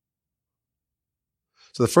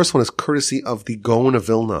 So the first one is courtesy of the Gaon of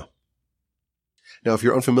Vilna. Now, if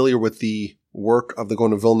you're unfamiliar with the work of the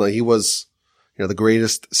Gaon of Vilna, he was, the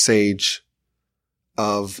greatest sage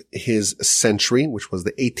of his century, which was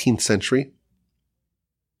the 18th century.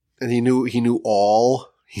 And he knew all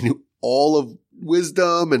of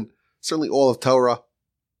wisdom and certainly all of Torah.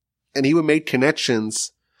 And he would make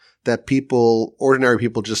connections that ordinary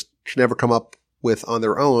people just could never come up with on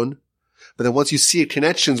their own. But then once you see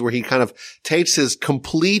connections where he kind of takes his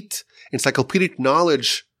complete encyclopedic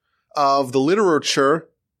knowledge of the literature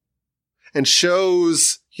and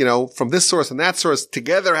shows, from this source and that source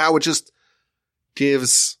together, how it just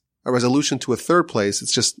gives a resolution to a third place.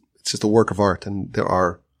 It's just a work of art. And there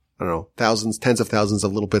are, thousands, tens of thousands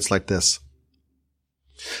of little bits like this.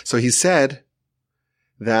 So he said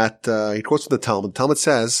that, he quotes from the Talmud. The Talmud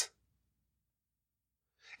says,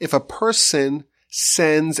 if a person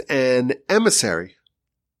sends an emissary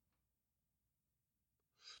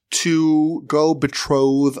to go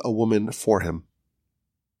betroth a woman for him.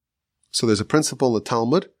 So there's a principle in the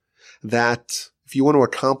Talmud that if you want to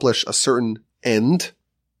accomplish a certain end,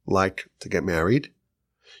 like to get married,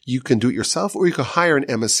 you can do it yourself or you can hire an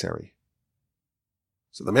emissary.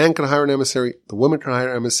 So the man can hire an emissary, the woman can hire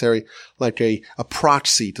an emissary, like a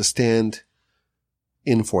proxy to stand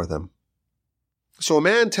in for them. So a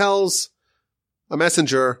man tells a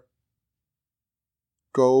messenger,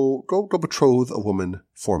 go betroth a woman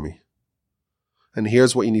for me. And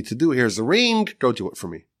here's what you need to do. Here's the ring. Go do it for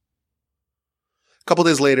me. A couple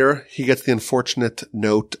days later, he gets the unfortunate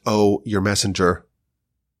note, oh, your messenger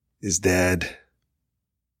is dead.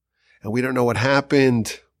 And we don't know what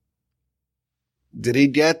happened. Did he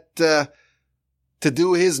get to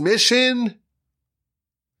do his mission?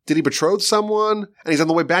 Did he betroth someone? And he's on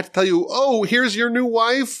the way back to tell you, oh, here's your new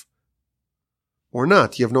wife? Or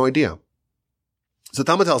not. You have no idea. So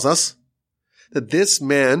Talmud tells us that this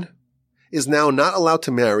man is now not allowed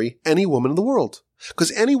to marry any woman in the world.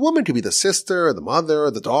 Because any woman could be the sister, the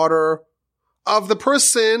mother, the daughter of the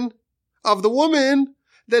person, of the woman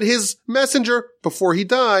that his messenger, before he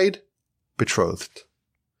died, betrothed.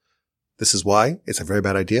 This is why it's a very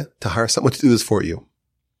bad idea to hire someone to do this for you.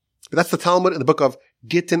 But that's the Talmud in the book of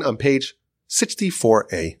Gittin on page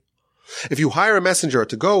 64a. If you hire a messenger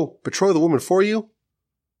to go betroth a woman for you,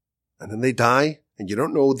 and then they die, and you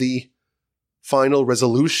don't know the final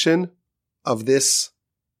resolution of this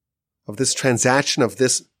transaction, of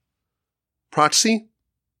this proxy,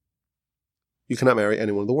 you cannot marry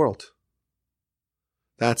anyone in the world.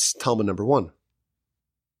 That's Talmud number 1.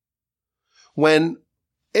 When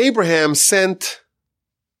Abraham sent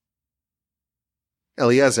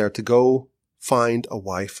Eliezer to go find a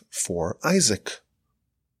wife for Isaac,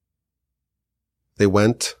 they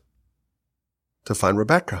went to find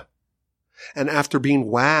Rebekah. And after being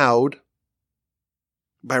wowed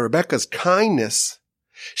by Rebekah's kindness,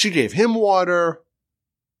 she gave him water,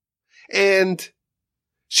 and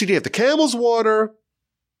she gave the camels water.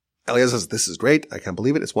 Eliezer says, this is great. I can't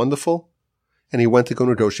believe it. It's wonderful. and he went to go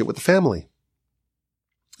negotiate with the family.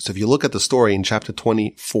 So if you look at the story in chapter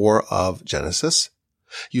 24 of Genesis,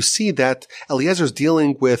 you see that Eliezer is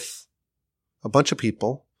dealing with a bunch of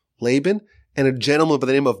people, Laban and a gentleman by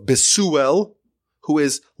the name of Besuel, who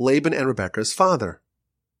is Laban and Rebekah's father.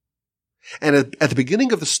 And at the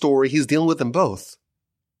beginning of the story, he's dealing with them both.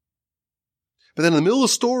 But then in the middle of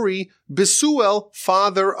the story, Besuel,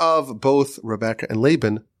 father of both Rebekah and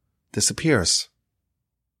Laban, disappears.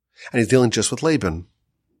 And he's dealing just with Laban.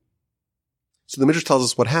 So the Midrash tells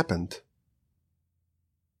us what happened.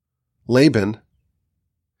 Laban,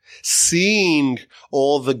 seeing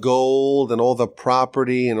all the gold and all the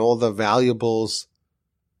property and all the valuables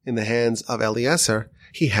in the hands of Eliezer,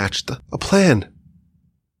 he hatched a plan.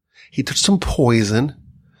 He took some poison.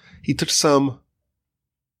 He took some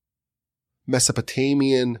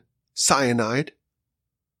Mesopotamian cyanide,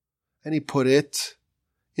 and he put it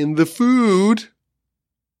in the food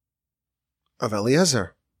of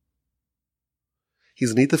Eliezer. He's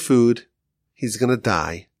going to eat the food. He's going to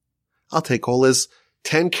die. I'll take all his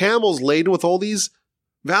 10 camels laden with all these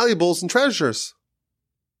valuables and treasures.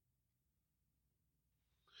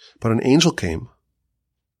 But an angel came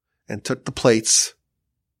and took the plates,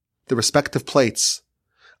 the respective plates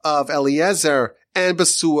of Eliezer and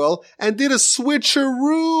Besuel, and did a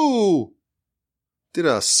switcheroo, did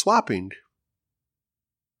a swapping.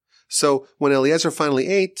 So when Eliezer finally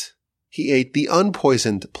ate, he ate the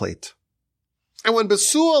unpoisoned plate. And when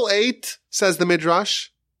Besuel ate, says the Midrash,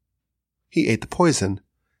 he ate the poison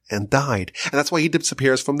and died. And that's why he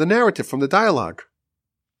disappears from the narrative, from the dialogue.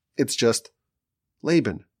 It's just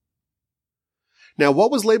Laban. Now,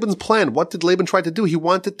 what was Laban's plan? What did Laban try to do? He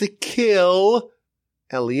wanted to kill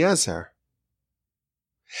Eliezer.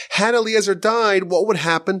 Had Eliezer died, what would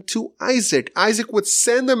happen to Isaac? Isaac would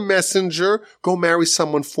send a messenger, go marry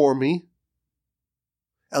someone for me.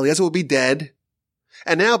 Eliezer would be dead.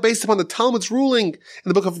 And now, based upon the Talmud's ruling in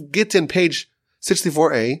the book of Gittin, page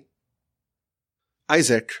 64a,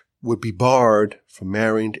 Isaac would be barred from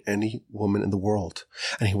marrying any woman in the world.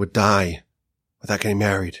 And he would die without getting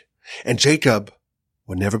married. And Jacob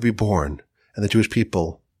would never be born. And the Jewish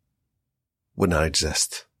people would not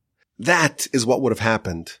exist. That is what would have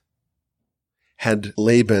happened had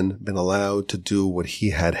Laban been allowed to do what he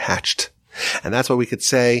had hatched. And that's why we could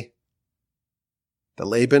say that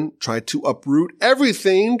Laban tried to uproot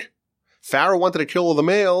everything. Pharaoh wanted to kill all the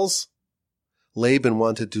males. Laban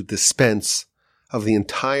wanted to dispense of the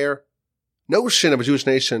entire notion of a Jewish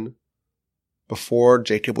nation before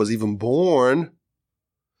Jacob was even born,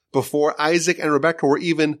 before Isaac and Rebekah were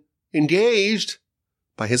even engaged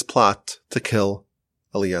by his plot to kill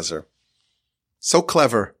Eliezer. So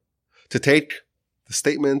clever to take the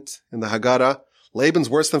statement in the Haggadah, Laban's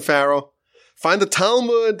worse than Pharaoh, find the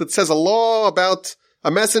Talmud that says a law about a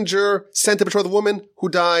messenger sent to betroth a woman who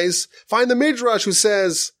dies, find the Midrash who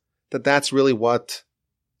says that that's really what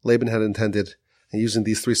Laban had intended, and using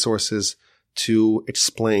these three sources to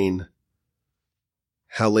explain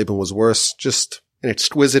how Laban was worse. Just an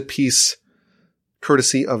exquisite piece,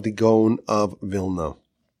 courtesy of the Gaon of Vilna.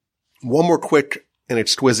 One more quick and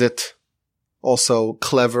exquisite, also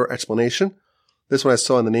clever explanation. This one I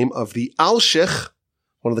saw in the name of the Alshich,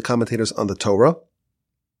 one of the commentators on the Torah.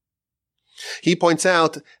 He points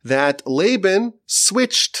out that Laban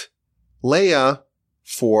switched Leah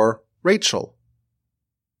for Rachel.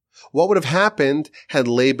 What would have happened had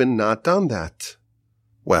Laban not done that?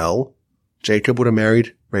 Well, Jacob would have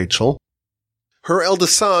married Rachel. Her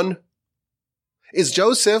eldest son is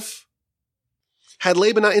Joseph. Had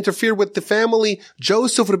Laban not interfered with the family,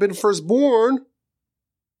 Joseph would have been firstborn.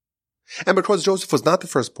 And because Joseph was not the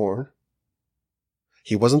firstborn,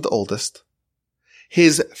 he wasn't the oldest.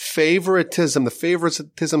 His favoritism, the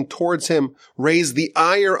favoritism towards him, raised the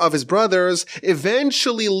ire of his brothers,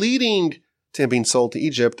 eventually leading to him being sold to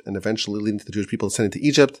Egypt and eventually leading to the Jewish people sent to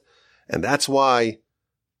Egypt. And that's why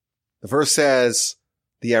the verse says,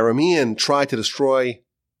 the Aramean tried to destroy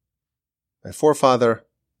my forefather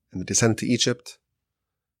and the descendant to Egypt.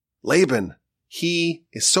 Laban, he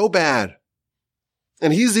is so bad.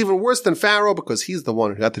 And he's even worse than Pharaoh because he's the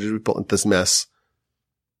one who got the Jewish people into this mess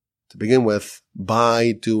to begin with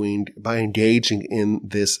by engaging in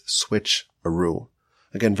this switcheroo.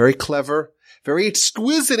 Again, very clever, very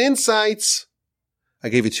exquisite insights. I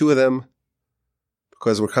gave you two of them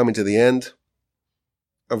because we're coming to the end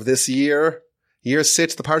of this year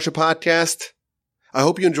 6, the Parsha podcast. I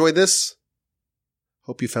hope you enjoyed this.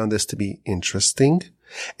 Hope you found this to be interesting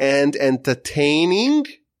and entertaining.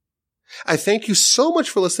 I thank you so much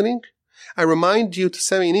for listening. I remind you to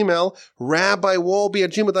send me an email,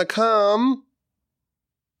 rabbiwolbe@gmail.com.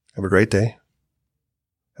 Have a great day.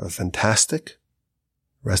 Have a fantastic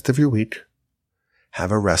rest of your week.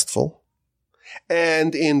 Have a restful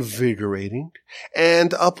and invigorating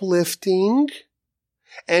and uplifting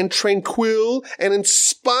and tranquil and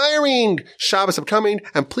inspiring Shabbos upcoming.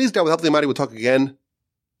 And please, God, with help of the Almighty, we'll talk again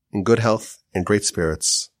in good health and great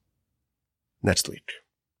spirits next week.